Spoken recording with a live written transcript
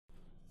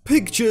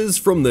Pictures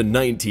from the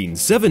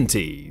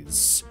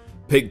 1970s.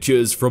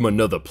 Pictures from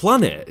another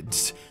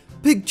planet.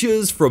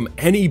 Pictures from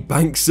any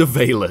bank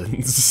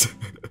surveillance.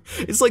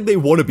 It's like they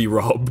want to be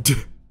robbed.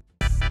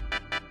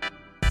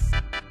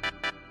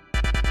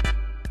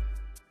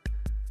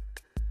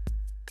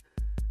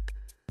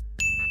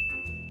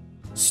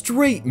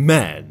 Straight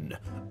men.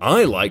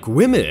 I like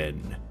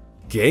women.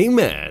 Gay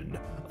men.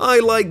 I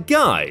like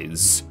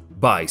guys.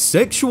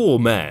 Bisexual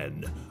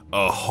men.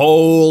 A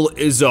hole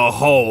is a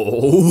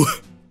hole.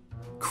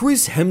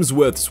 Chris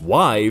Hemsworth's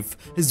wife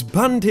has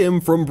banned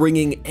him from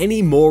bringing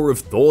any more of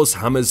Thor's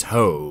hammers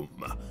home.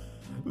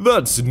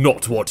 That's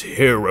not what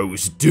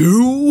heroes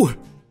do!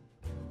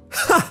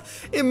 Ha!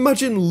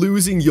 Imagine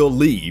losing your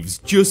leaves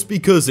just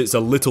because it's a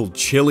little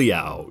chilly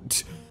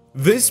out.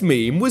 This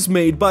meme was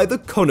made by the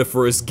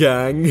Coniferous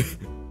Gang.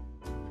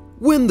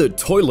 When the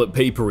toilet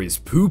paper is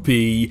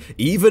poopy,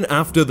 even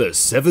after the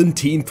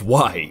 17th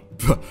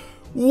wipe.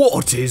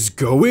 What is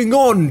going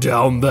on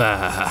down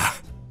there?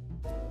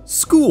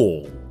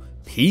 School.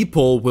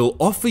 People will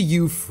offer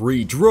you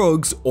free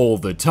drugs all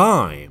the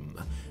time.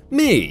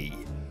 Me.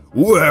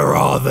 Where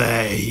are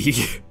they?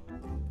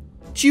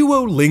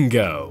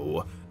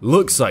 Duolingo.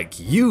 Looks like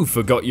you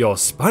forgot your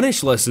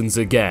Spanish lessons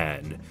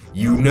again.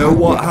 You know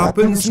what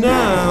happens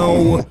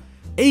now.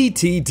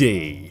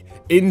 ATD.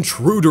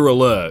 Intruder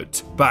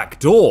alert. Back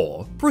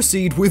door.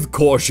 Proceed with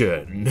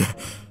caution.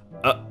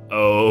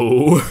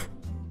 Uh-oh.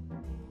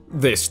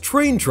 This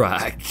train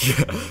track.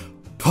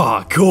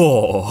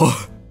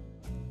 Parkour.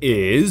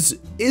 Is,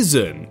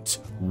 isn't,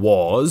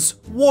 was,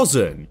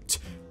 wasn't,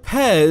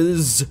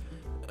 Pez.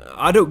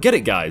 I don't get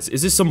it, guys.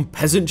 Is this some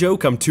peasant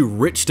joke I'm too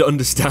rich to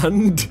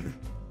understand?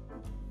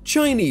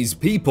 Chinese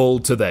people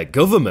to their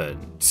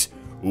government.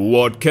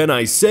 What can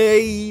I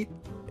say?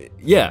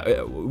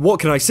 Yeah,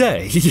 what can I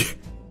say?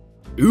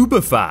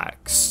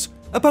 Uberfacts.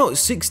 About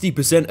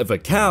 60% of a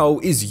cow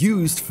is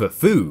used for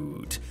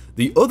food.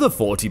 The other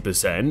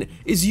 40%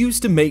 is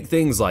used to make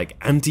things like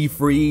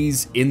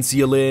antifreeze,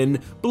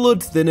 insulin,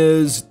 blood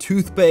thinners,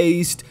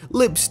 toothpaste,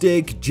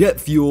 lipstick, jet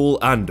fuel,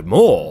 and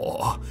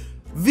more.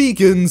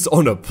 Vegans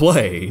on a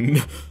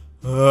plane.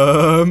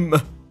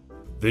 The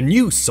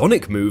new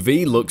Sonic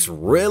movie looks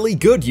really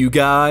good, you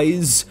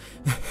guys.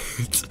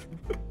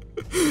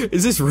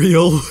 Is this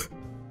real?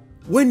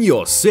 When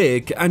you're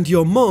sick and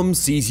your mom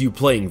sees you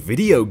playing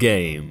video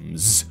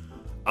games.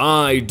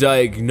 I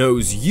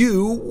diagnose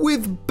you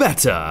with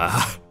better.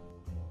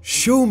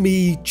 Show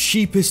me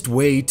cheapest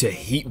way to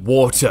heat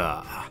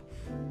water.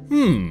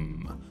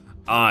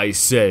 I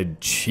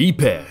said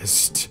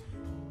cheapest.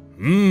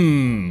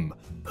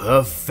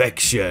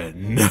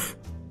 Perfection.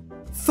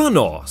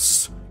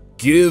 Thanos,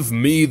 give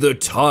me the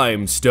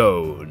time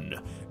stone.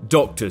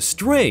 Doctor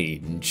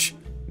Strange,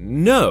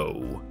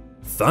 no.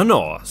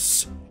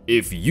 Thanos,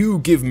 if you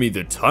give me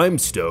the time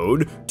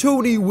stone,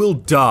 Tony will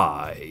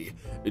die.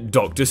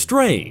 Doctor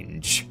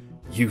Strange,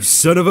 you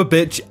son of a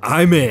bitch,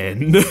 I'm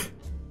in.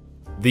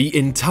 The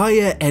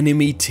entire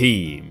enemy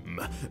team.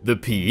 The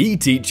PE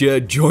teacher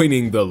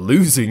joining the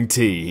losing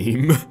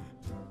team.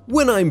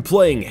 When I'm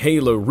playing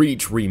Halo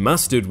Reach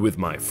Remastered with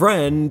my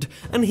friend,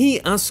 and he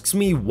asks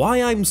me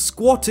why I'm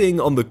squatting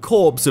on the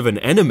corpse of an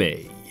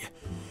enemy.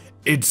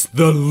 It's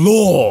the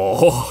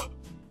law!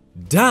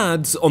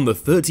 Dad's on the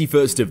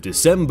 31st of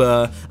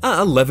December at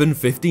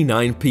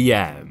 11:59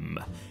 PM.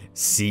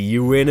 See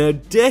you in a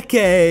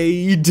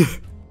decade!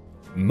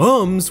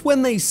 Mums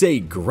when they say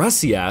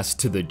gracias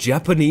to the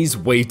Japanese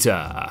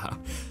waiter.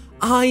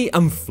 I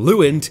am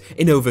fluent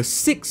in over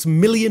 6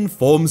 million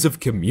forms of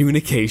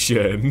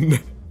communication.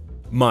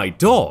 My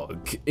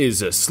dog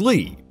is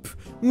asleep.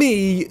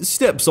 Me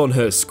steps on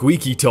her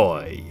squeaky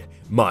toy.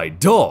 My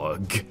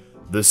dog.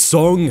 The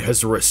song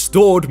has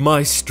restored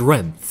my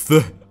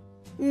strength.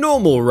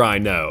 Normal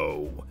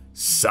rhino.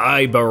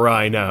 Cyber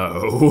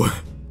rhino.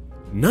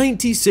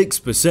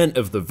 96%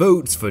 of the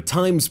votes for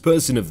Times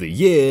Person of the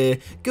Year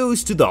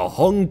goes to the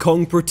Hong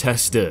Kong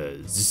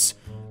protesters.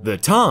 The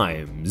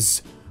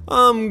Times.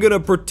 I'm gonna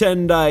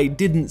pretend I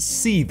didn't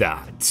see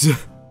that.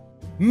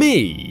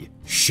 Me.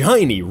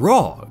 Shiny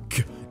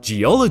rock.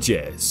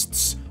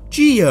 Geologists.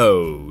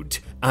 Geode.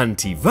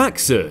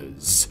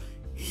 Anti-vaxxers.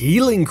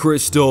 Healing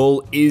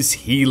crystal is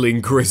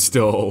healing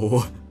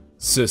crystal.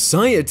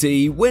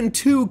 Society when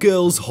two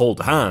girls hold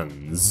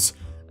hands.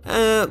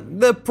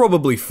 They're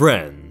probably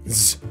friends.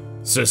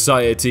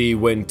 Society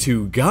when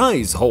two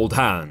guys hold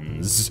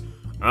hands.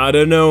 I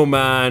don't know,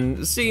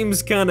 man.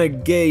 Seems kinda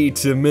gay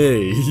to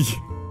me.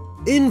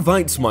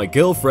 Invites my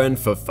girlfriend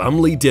for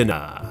family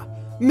dinner.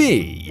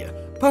 Me.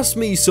 Pass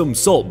me some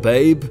salt,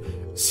 babe.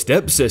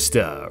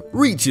 Stepsister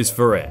reaches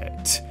for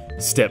it.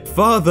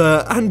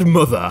 Stepfather and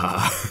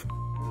mother.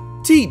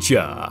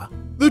 Teacher.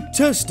 The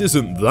test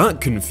isn't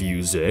that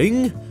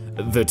confusing.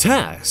 The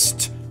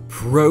test.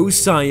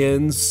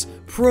 Pro-science,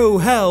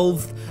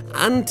 pro-health,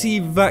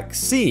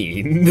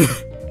 anti-vaccine.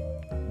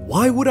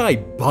 Why would I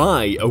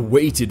buy a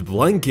weighted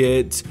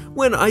blanket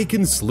when I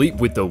can sleep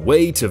with the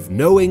weight of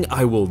knowing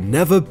I will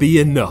never be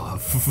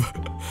enough?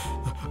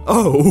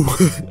 Oh.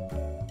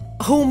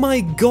 Oh my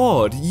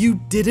god, you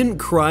didn't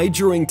cry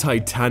during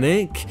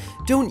Titanic?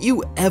 Don't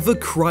you ever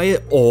cry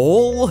at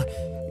all?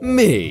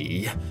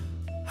 Me.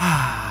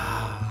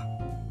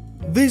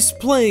 This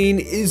plane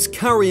is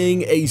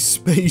carrying a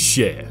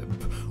spaceship.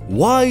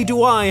 Why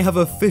do I have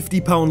a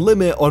 £50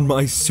 limit on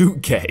my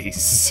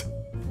suitcase?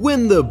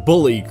 When the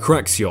bully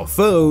cracks your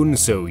phone,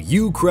 so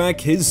you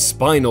crack his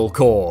spinal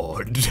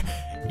cord.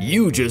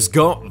 You just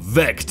got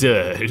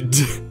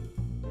vectored.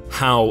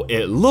 How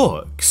it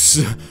looks.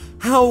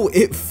 How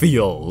it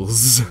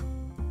feels.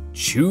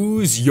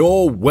 Choose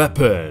your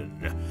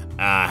weapon.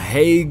 A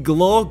hay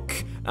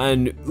Glock,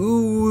 an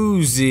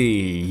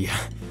Uzi.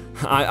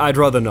 I'd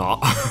rather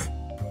not.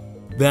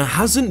 There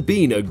hasn't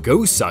been a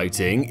ghost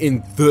sighting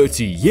in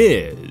 30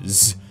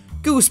 years.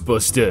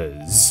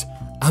 Ghostbusters.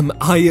 Am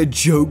I a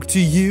joke to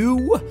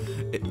you?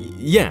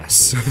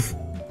 Yes.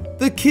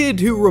 The kid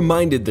who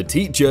reminded the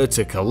teacher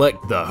to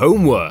collect the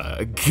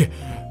homework.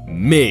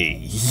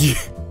 Me.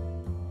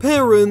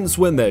 Parents,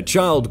 when their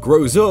child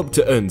grows up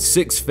to earn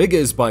 6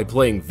 figures by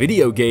playing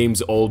video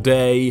games all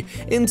day,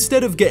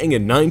 instead of getting a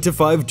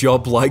 9-to-5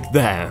 job like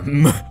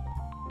them.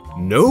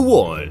 No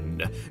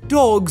one.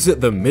 Dogs at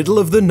the middle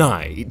of the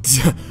night.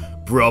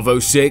 Bravo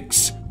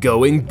 6,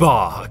 going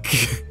bark.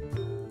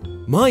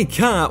 My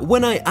cat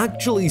when I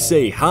actually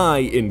say hi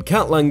in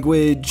cat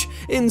language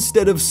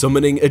instead of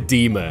summoning a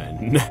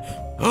demon.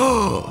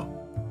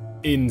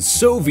 In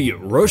Soviet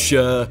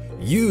Russia,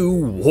 you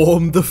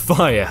warm the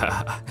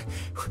fire.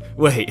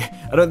 Wait,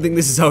 I don't think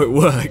this is how it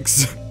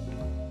works.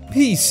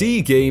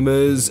 PC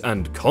gamers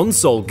and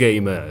console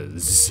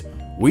gamers.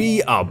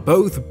 We are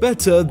both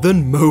better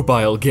than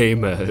mobile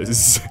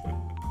gamers.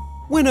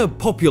 When a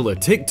popular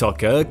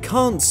TikToker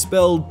can't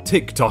spell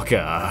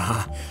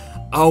TikToker.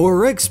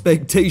 Our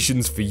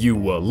expectations for you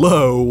were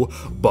low,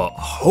 but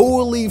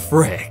holy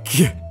frick.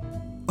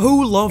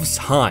 Olaf's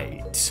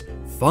height,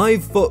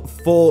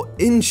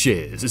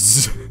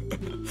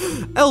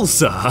 5'4".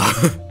 Elsa.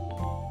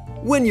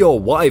 When your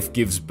wife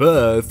gives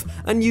birth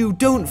and you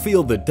don't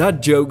feel the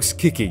dad jokes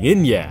kicking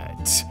in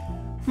yet.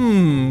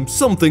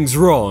 Something's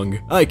wrong,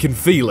 I can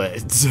feel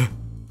it.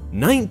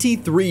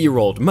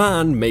 93-year-old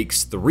man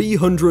makes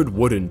 300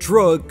 wooden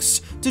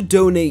trucks to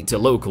donate to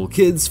local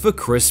kids for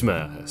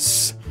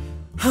Christmas.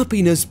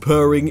 Happiness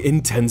purring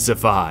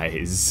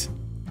intensifies.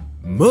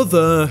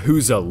 Mother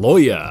who's a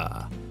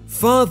lawyer.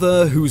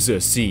 Father who's a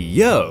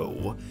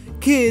CEO.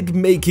 Kid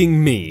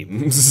making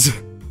memes.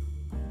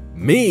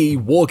 Me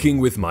walking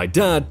with my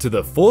dad to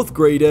the 4th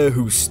grader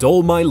who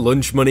stole my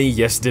lunch money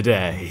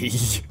yesterday.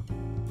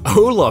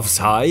 Olaf's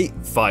height,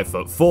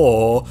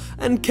 5'4",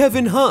 and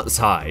Kevin Hart's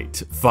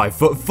height,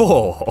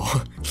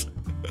 5'4".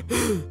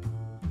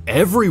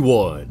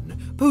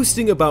 Everyone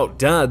posting about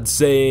dad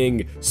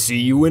saying, "See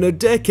you in a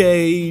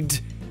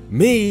decade."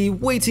 Me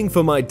waiting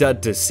for my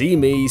dad to see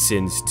me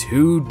since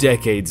 2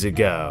 decades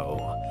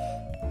ago.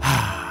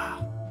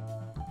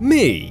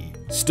 Me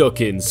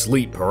stuck in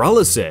sleep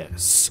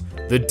paralysis.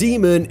 The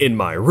demon in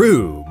my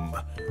room.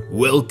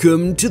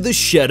 Welcome to the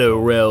Shadow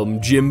Realm,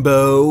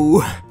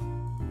 Jimbo.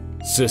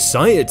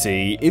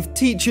 Society if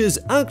teachers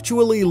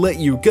actually let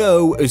you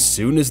go as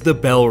soon as the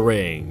bell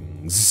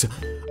rings.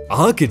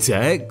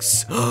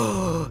 Architects?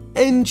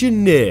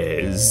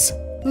 Engineers?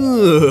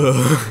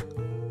 Ugh.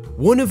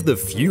 One of the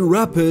few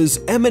rappers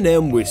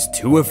Eminem was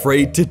too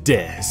afraid to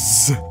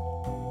diss.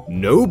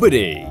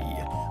 Nobody.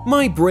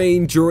 My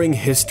brain during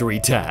history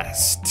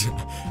test.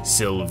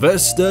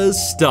 Sylvester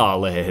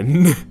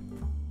Stalin.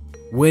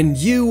 When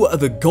you are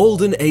the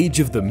golden age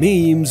of the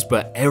memes,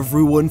 but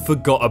everyone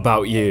forgot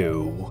about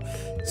you.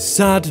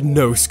 Sad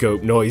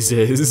no-scope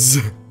noises.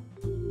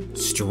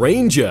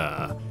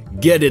 Stranger,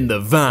 get in the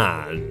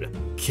van.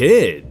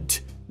 Kid,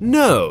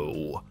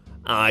 no.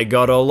 I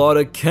got a lot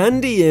of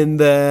candy in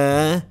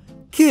there.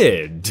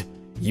 Kid,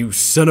 you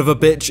son of a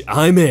bitch,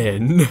 I'm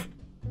in.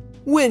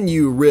 When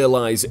you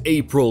realize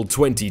April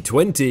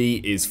 2020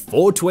 is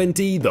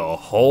 420 the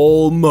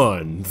whole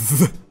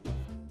month.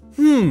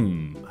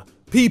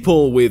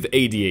 People with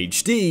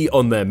ADHD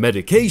on their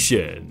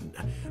medication.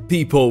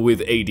 People with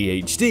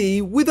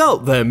ADHD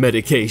without their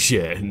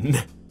medication.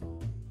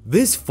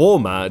 This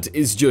format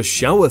is just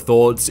shower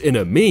thoughts in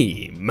a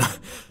meme.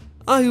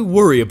 I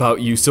worry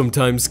about you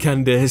sometimes,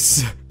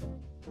 Candice.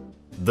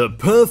 The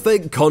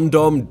perfect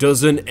condom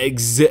doesn't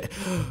exist.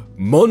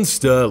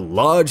 Monster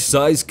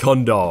large-size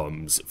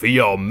condoms for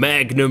your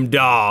magnum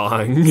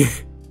dong.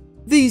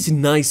 These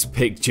nice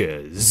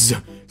pictures.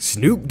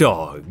 Snoop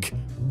Dogg.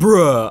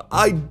 Bruh,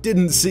 I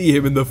didn't see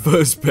him in the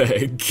first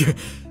pic.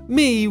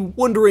 Me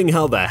wondering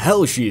how the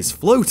hell she is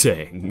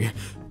floating.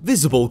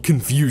 Visible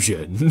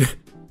confusion.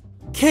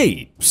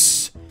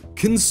 Capes.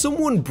 Can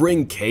someone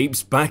bring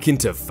capes back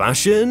into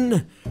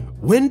fashion?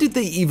 When did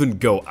they even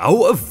go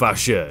out of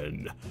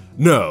fashion?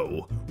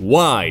 No,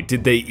 why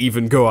did they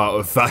even go out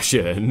of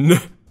fashion?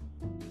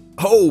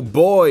 Oh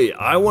boy,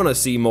 I want to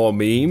see more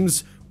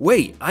memes.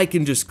 Wait, I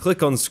can just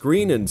click on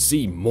screen and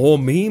see more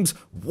memes?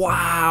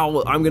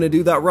 Wow, I'm gonna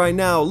do that right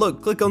now.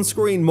 Look, click on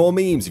screen, more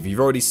memes. If you've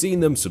already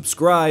seen them,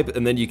 subscribe,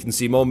 and then you can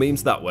see more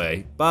memes that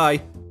way.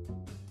 Bye.